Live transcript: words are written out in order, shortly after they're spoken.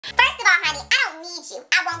all, honey, I don't need you.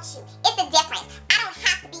 I want you. It's the difference. I don't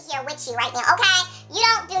have to be here with you right now, okay? You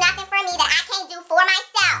don't do nothing for me that I can't do for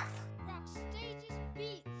myself.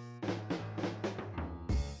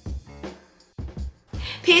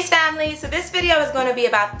 Peace, family. So this video is going to be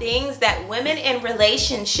about things that women in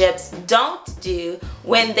relationships don't do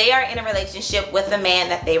when they are in a relationship with a man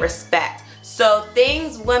that they respect. So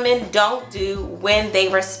things women don't do when they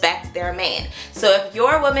respect their man. So if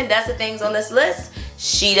your woman does the things on this list,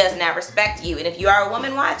 she does not respect you. And if you are a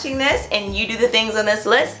woman watching this and you do the things on this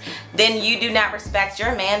list, then you do not respect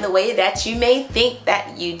your man the way that you may think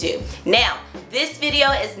that you do. Now, this video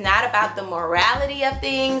is not about the morality of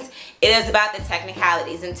things. It is about the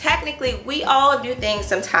technicalities. And technically, we all do things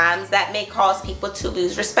sometimes that may cause people to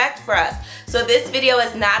lose respect for us. So this video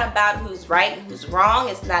is not about who's right and who's wrong.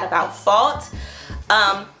 It's not about fault.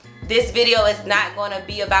 This video is not going to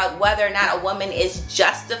be about whether or not a woman is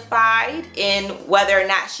justified in whether or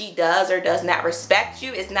not she does or does not respect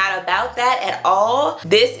you. It's not about that at all.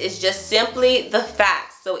 This is just simply the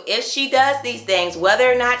facts. So if she does these things, whether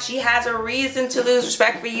or not she has a reason to lose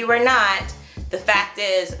respect for you or not, the fact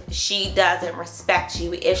is she doesn't respect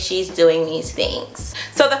you if she's doing these things.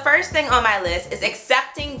 So the first thing on my list is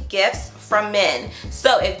accepting gifts from men.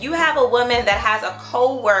 So if you have a woman that has a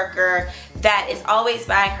co-worker that is always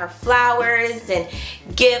buying her flowers and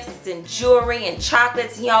gifts and jewelry and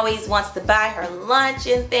chocolates, he always wants to buy her lunch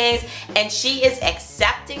and things, and she is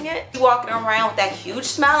accepting it, she's walking around with that huge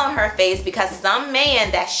smile on her face because some man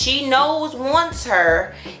that she knows wants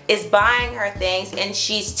her is buying her things and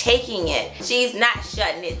she's taking it. She's not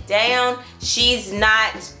shutting it down. She's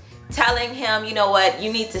not telling him, you know what,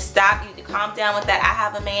 you need to stop, you need to calm down with that. I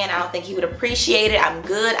have a man, I don't think he would appreciate it, I'm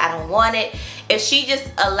good, I don't want it. If she just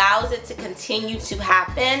allows it to continue to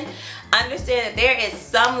happen, understand that there is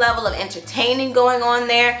some level of entertaining going on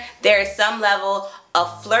there. There is some level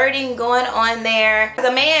of flirting going on there.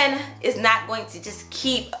 The man is not going to just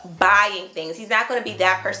keep buying things. He's not going to be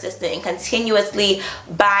that persistent and continuously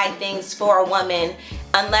buy things for a woman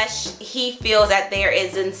unless he feels that there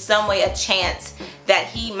is in some way a chance that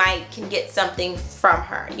he can get something from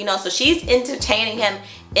her. You know, so she's entertaining him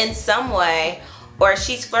in some way, or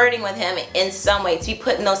she's flirting with him in some way to be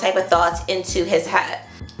putting those type of thoughts into his head.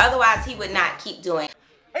 Otherwise, he would not keep doing it.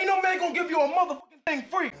 Ain't no man gonna give you a motherfucking thing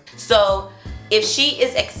free. So if she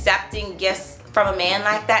is accepting gifts from a man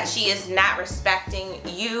like that, she is not respecting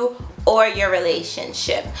you or your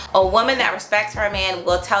relationship. A woman that respects her man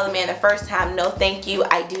will tell the man the first time, no thank you,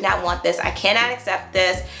 I do not want this, I cannot accept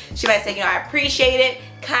this. She might say, you know, I appreciate it,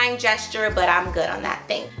 kind gesture, but I'm good on that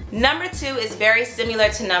thing. Number two is very similar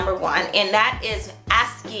to number one, and that is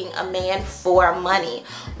asking a man for money.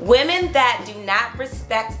 Women that do not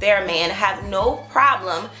respect their man have no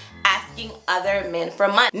problem asking other men for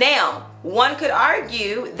money. Now, one could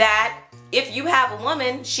argue that if you have a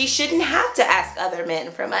woman, she shouldn't have to ask other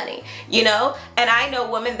men for money, you know? And I know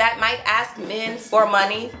women that might ask men for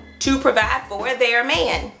money to provide for their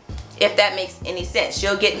man, if that makes any sense.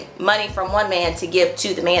 She'll get money from one man to give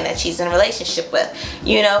to the man that she's in a relationship with,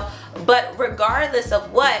 you know? But regardless of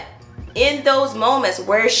what, in those moments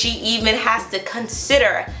where she even has to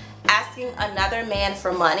consider asking another man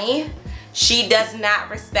for money, she does not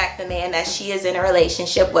respect the man that she is in a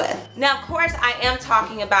relationship with. Now, of course, I am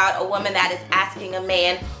talking about a woman that is asking a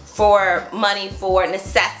man for money for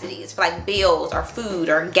necessities, for like bills or food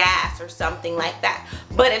or gas or something like that.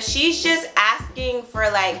 But if she's just asking for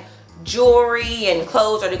like jewelry and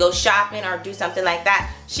clothes or to go shopping or do something like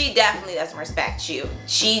that, she definitely doesn't respect you.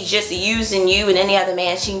 She's just using you and any other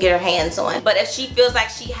man she can get her hands on. But if she feels like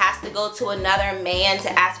she has to go to another man to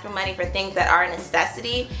ask for money for things that are a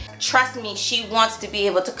necessity, trust me, she wants to be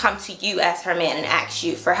able to come to you as her man and ask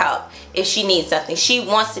you for help if she needs something. She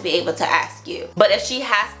wants to be able to ask you. But if she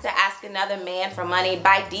has to ask another man for money,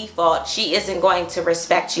 by default, she isn't going to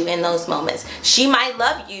respect you in those moments. She might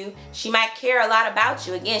love you, she might care a lot about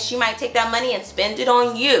you. Again, she might take that money and spend it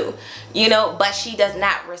on you, you know, but she does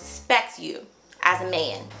not respect you as a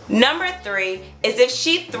man. Number three is if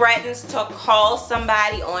she threatens to call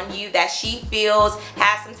somebody on you that she feels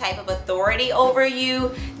has some type of authority over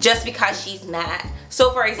you just because she's mad.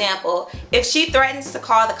 So for example, if she threatens to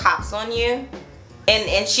call the cops on you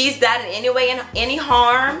and she's not in any way in any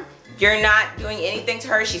harm, you're not doing anything to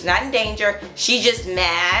her, she's not in danger, she's just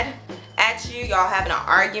mad at you, y'all having an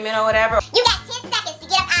argument or whatever. You got 10 seconds to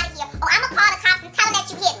get up out of here, or I'm gonna call the cops and tell them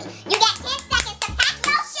that you hit me. You got 10 seconds to pack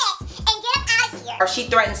your shit and get up out of here. Or she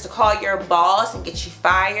threatens to call your boss and get you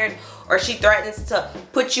fired, or she threatens to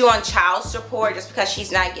put you on child support just because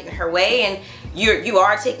she's not getting her way and you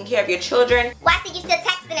are taking care of your children. Well, I see you still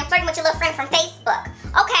texting and flirting with your little friend from Facebook.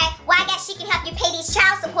 Okay, well I guess she can help you pay these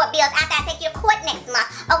child support bills after I take you to court next month.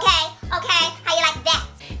 Okay? Okay? How you like that?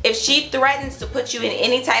 If she threatens to put you in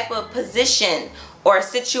any type of position or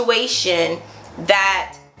situation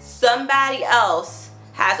that somebody else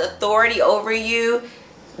has authority over you,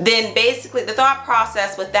 then basically the thought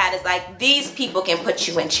process with that is like, these people can put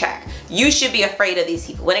you in check. You should be afraid of these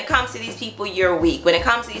people. When it comes to these people, you're weak. When it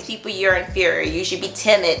comes to these people, you're inferior. You should be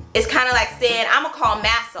timid. It's kind of like saying, I'm gonna call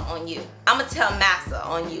Massa on you. I'm gonna tell Massa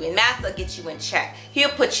on you, and Massa get you in check. He'll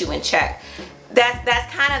put you in check.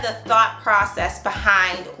 That's kind of the thought process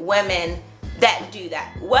behind women that do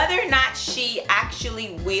that. Whether or not she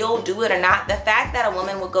actually will do it or not, the fact that a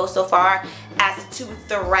woman will go so far as to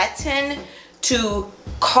threaten to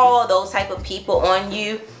call those type of people on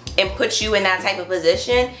you and put you in that type of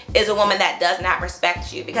position is a woman that does not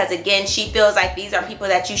respect you, because again, she feels like these are people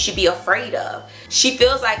that you should be afraid of. She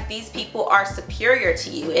feels like these people are superior to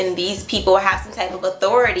you and these people have some type of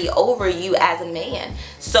authority over you as a man.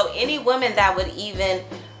 So any woman that would even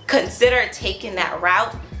consider taking that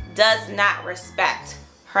route does not respect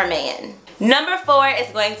her man. Number 4 is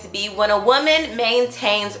going to be when a woman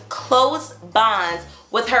maintains close bonds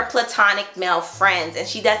with her platonic male friends and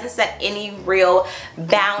she doesn't set any real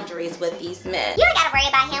boundaries with these men. You ain't gotta worry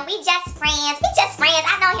about him. We just friends. We just friends.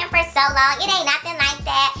 I know him for so long. It ain't nothing like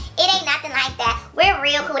that. It ain't nothing like that. We're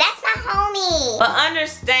real cool. That's my homie. But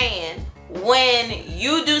understand, when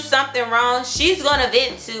you do something wrong, she's gonna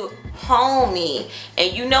vent to homie.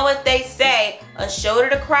 And you know what they say, a shoulder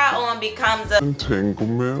to cry on becomes a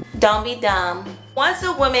entanglement. Don't be dumb. Once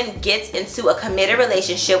a woman gets into a committed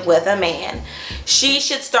relationship with a man, she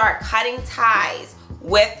should start cutting ties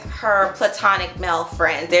with her platonic male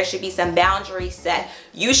friends. There should be some boundaries set.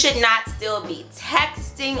 You should not still be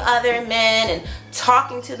texting other men and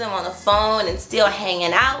talking to them on the phone and still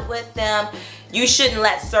hanging out with them. You shouldn't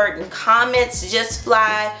let certain comments just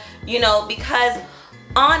fly, you know, because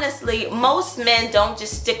honestly, most men don't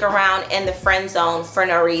just stick around in the friend zone for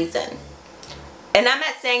no reason. And I'm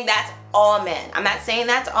not saying that's all men. I'm not saying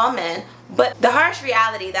that's all men. But the harsh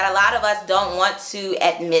reality that a lot of us don't want to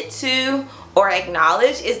admit to or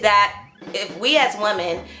acknowledge is that if we as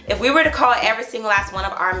women, if we were to call every single last one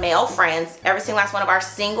of our male friends, every single last one of our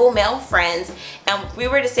single male friends, and we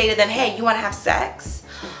were to say to them, hey, you want to have sex?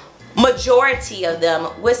 Majority of them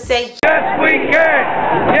would say, yes, we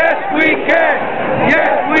can. Yes, we can.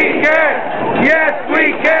 Yes, we can. Yes,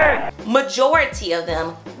 we can. Majority of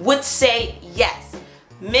them would say yes.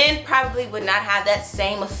 Men probably would not have that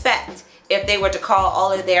same effect if they were to call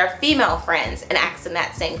all of their female friends and ask them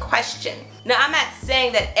that same question. Now, I'm not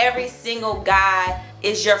saying that every single guy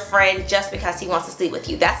is your friend just because he wants to sleep with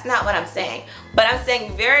you. That's not what I'm saying. But I'm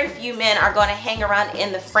saying very few men are going to hang around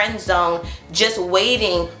in the friend zone just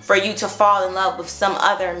waiting for you to fall in love with some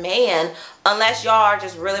other man, unless y'all are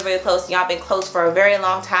just really, really close and y'all been close for a very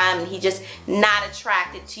long time and he's just not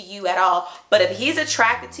attracted to you at all. But if he's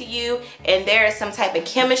attracted to you and there is some type of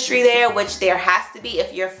chemistry there, which there has to be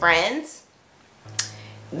if you're friends,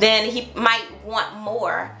 then he might want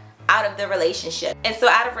more out of the relationship. And so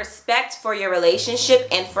out of respect for your relationship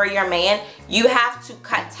and for your man, you have to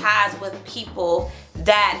cut ties with people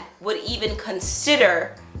that would even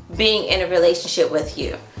consider being in a relationship with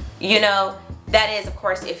you. You know, that is, of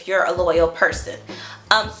course, if you're a loyal person.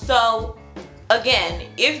 So again,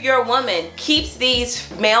 if your woman keeps these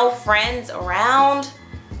male friends around,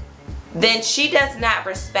 then she does not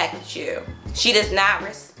respect you. She does not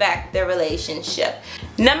respect the relationship.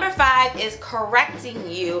 Number 5 is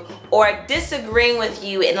correcting you or disagreeing with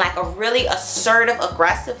you in like a really assertive,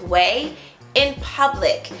 aggressive way in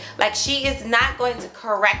public. Like, she is not going to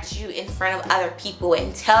correct you in front of other people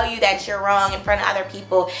and tell you that you're wrong in front of other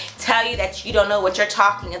people, tell you that you don't know what you're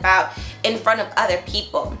talking about in front of other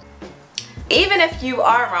people. Even if you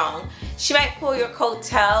are wrong, she might pull your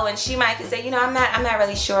coattail and she might say, you know, I'm not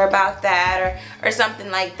really sure about that, or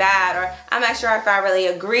something like that, or I'm not sure if I really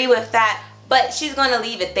agree with that, but she's going to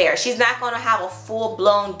leave it there. She's not going to have a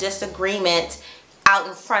full-blown disagreement out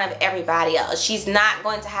in front of everybody else. She's not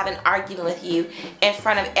going to have an argument with you in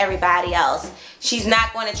front of everybody else. She's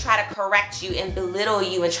not going to try to correct you and belittle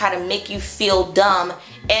you and try to make you feel dumb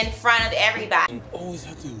in front of everybody. You always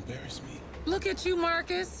have to embarrass me. Look at you,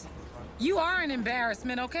 Marcus. You are an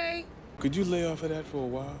embarrassment, okay? Could you lay off of that for a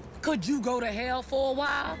while? Could you go to hell for a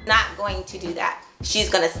while? Not going to do that. She's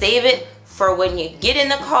gonna save it for when you get in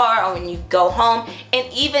the car or when you go home,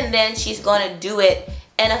 and even then she's gonna do it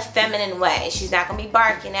in a feminine way. She's not gonna be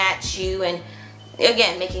barking at you and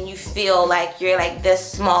again, making you feel like you're like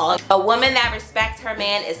this small. A woman that respects her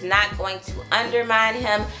man is not going to undermine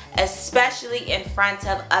him, especially in front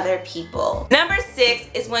of other people. Number 6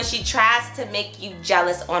 is when she tries to make you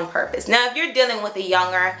jealous on purpose. Now, if you're dealing with a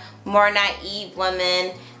younger, more naive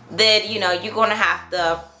woman, then, you know, you're gonna have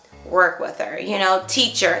to work with her, you know,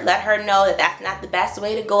 teach her, let her know that that's not the best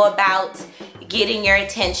way to go about getting your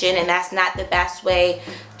attention, and that's not the best way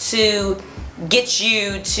to get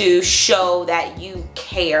you to show that you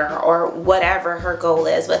care, or whatever her goal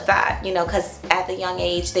is with that, you know, because at the young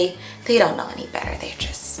age they don't know any better. They're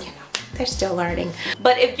just, you know, they're still learning.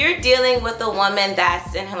 But if you're dealing with a woman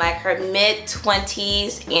that's in like her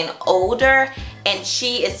mid-20s and older, and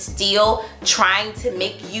she is still trying to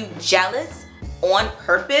make you jealous on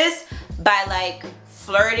purpose by like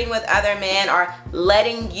flirting with other men, or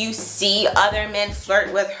letting you see other men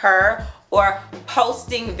flirt with her, or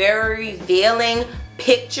posting very revealing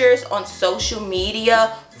pictures on social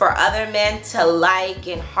media for other men to like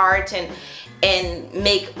and heart and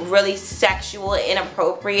make really sexual,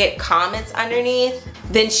 inappropriate comments underneath,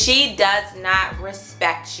 then she does not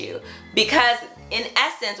respect you. Because in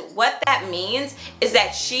essence, what that means is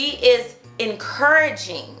that she is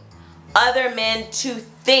encouraging other men to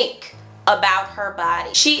think about her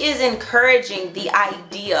body. She is encouraging the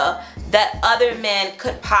idea that other men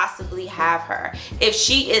could possibly have her. If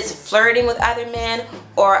she is flirting with other men,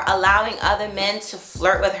 or allowing other men to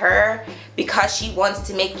flirt with her because she wants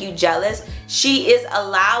to make you jealous, she is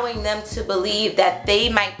allowing them to believe that they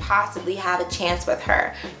might possibly have a chance with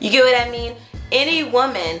her. You get what I mean? Any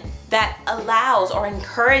woman that allows or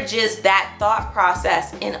encourages that thought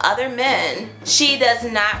process in other men, she does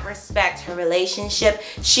not respect her relationship.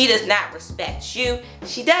 She does not respect you.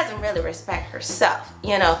 She doesn't really respect herself,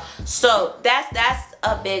 you know. So that's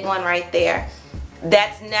a big one right there.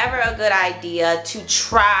 That's never a good idea, to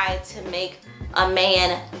try to make a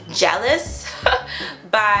man jealous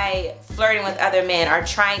by flirting with other men, or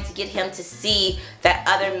trying to get him to see that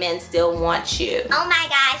other men still want you. Oh my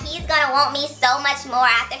God, he's gonna want me so much more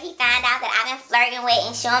after he found out that I've been flirting with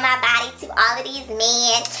and showing my body to all of these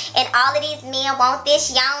men, and all of these men want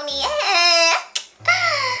this yoni.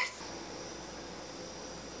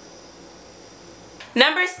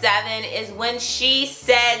 Number 7 is when she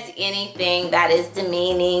says anything that is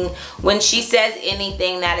demeaning, when she says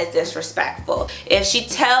anything that is disrespectful. If she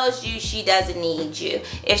tells you she doesn't need you,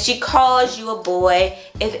 if she calls you a boy,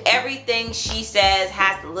 if everything she says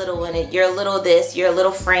has little in it, your little this, your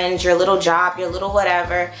little friends, your little job, your little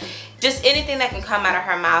whatever, just anything that can come out of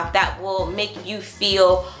her mouth that will make you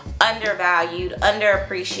feel undervalued,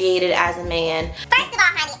 underappreciated as a man. First of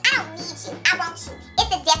all, honey, I don't need you. I want you. It's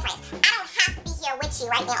the difference. I don't have to be here with you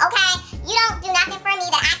right now, okay? You don't do nothing for me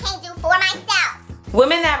that I can't do for myself.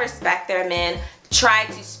 Women that respect their men try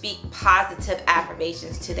to speak positive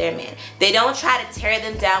affirmations to their men. They don't try to tear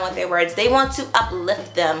them down with their words. They want to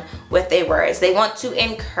uplift them with their words. They want to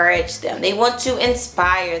encourage them. They want to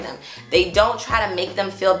inspire them. They don't try to make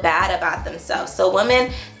them feel bad about themselves. So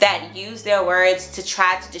women that use their words to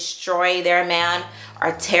try to destroy their man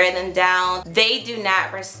or tear them down, they do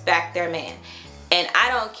not respect their man. And I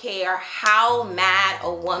don't care how mad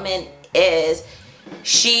a woman is,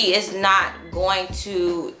 she is not going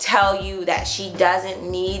to tell you that she doesn't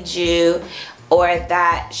need you, or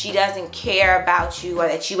that she doesn't care about you, or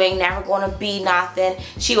that you ain't never going to be nothing.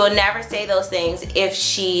 She will never say those things if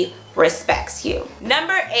she respects you.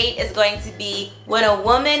 Number 8 is going to be when a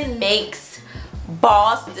woman makes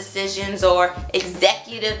boss decisions or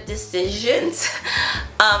executive decisions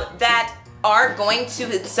that are going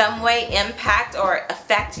to in some way impact or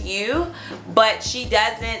affect you, but she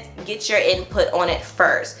doesn't get your input on it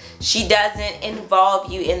first. She doesn't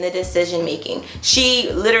involve you in the decision making.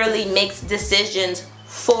 She literally makes decisions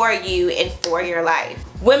for you and for your life.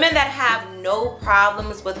 Women that have no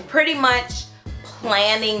problems with pretty much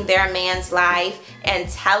planning their man's life and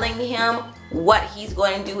telling him what he's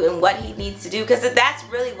going to do and what he needs to do, because that's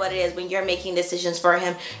really what it is. When you're making decisions for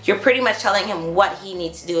him, you're pretty much telling him what he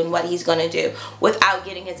needs to do and what he's going to do without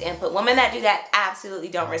getting his input. Women that do that absolutely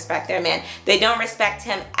don't respect their man. They don't respect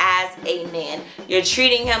him as a man. You're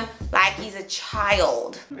treating him like he's a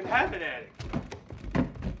child. What happened, Attic?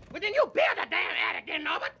 Well, then you build a damn attic then,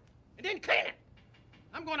 Norbert, and then clean it.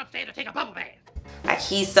 I'm going upstairs to take a bubble bath. Like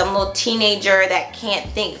he's some little teenager that can't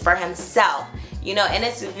think for himself, you know, and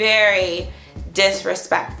it's very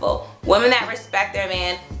disrespectful. Women that respect their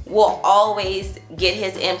man will always get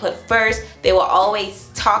his input first. They will always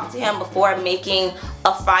talk to him before making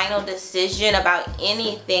a final decision about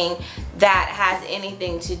anything that has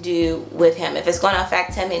anything to do with him. If it's going to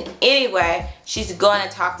affect him in any way, she's going to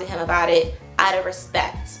talk to him about it out of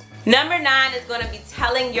respect. Number 9 is going to be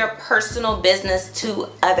telling your personal business to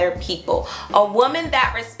other people. A woman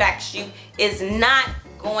that respects you is not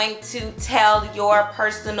going to tell your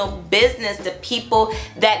personal business to people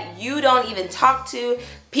that you don't even talk to,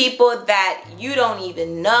 people that you don't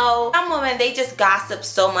even know. Some women, they just gossip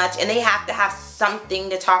so much and they have to have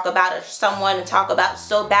something to talk about or someone to talk about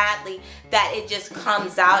so badly that it just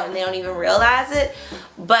comes out and they don't even realize it.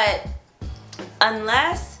 But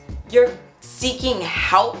unless you're seeking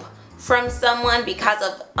help from someone because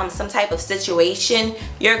of some type of situation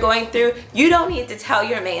you're going through, you don't need to tell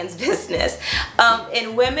your man's business.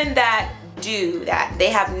 And women that do that, they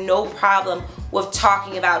have no problem with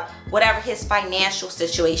talking about whatever his financial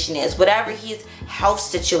situation is, whatever his health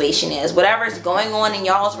situation is, whatever is going on in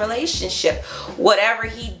y'all's relationship, whatever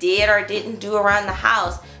he did or didn't do around the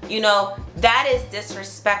house. You know, that is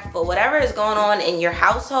disrespectful. Whatever is going on in your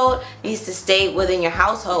household needs to stay within your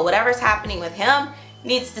household. Whatever's happening with him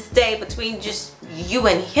needs to stay between just you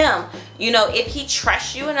and him. You know, if he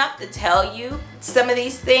trusts you enough to tell you some of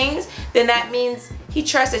these things, then that means he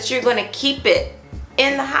trusts that you're going to keep it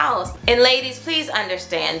in the house. And ladies, please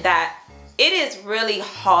understand that it is really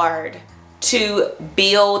hard to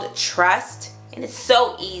build trust, and it's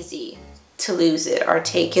so easy to lose it or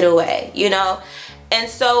take it away, you know? And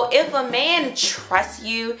so if a man trusts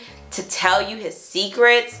you to tell you his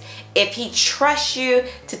secrets, if he trusts you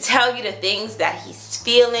to tell you the things that he's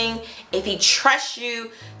feeling, if he trusts you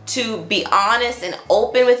to be honest and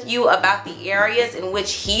open with you about the areas in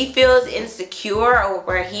which he feels insecure or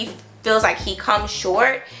where he feels like he comes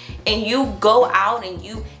short, and you go out and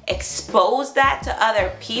you expose that to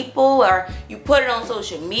other people or you put it on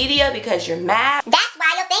social media because you're mad, That's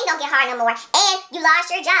why your thing don't get hard no more. And you lost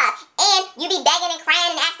your job. And you be begging and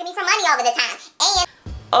crying and asking me for money all the time. And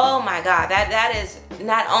oh my God, that is,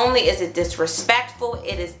 not only is it disrespectful,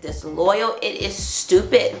 it is disloyal, it is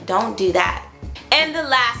stupid. Don't do that. And the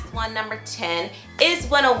last one, number 10, is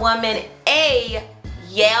when a woman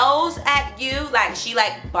yells at you, like she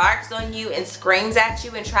barks on you and screams at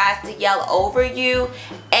you and tries to yell over you,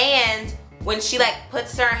 and when she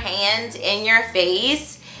puts her hands in your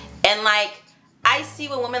face, and I see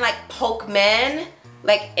when women poke men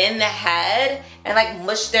in the head and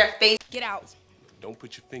mush their face. Get out. Don't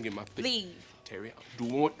put your finger in my face. Leave. Terry, I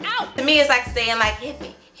do want. Out. To me, it's like saying hit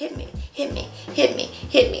me, hit me, hit me, hit me,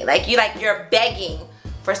 hit me. You're begging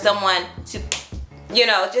for someone to, you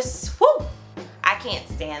know, just whoo. I can't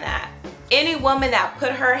stand that. Any woman that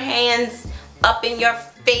put her hands up in your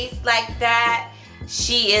face like that,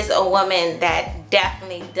 she is a woman that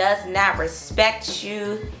definitely does not respect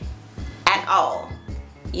you at all.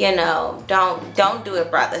 You know, don't do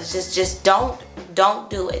it, brothers. Just don't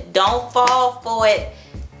do it. Don't fall for it.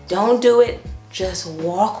 Don't do it. Just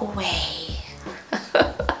walk away.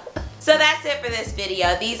 So that's it for this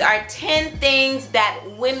video. These are 10 things that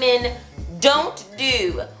women don't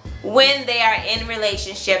do when they are in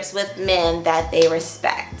relationships with men that they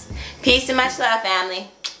respect. Peace and much love, family.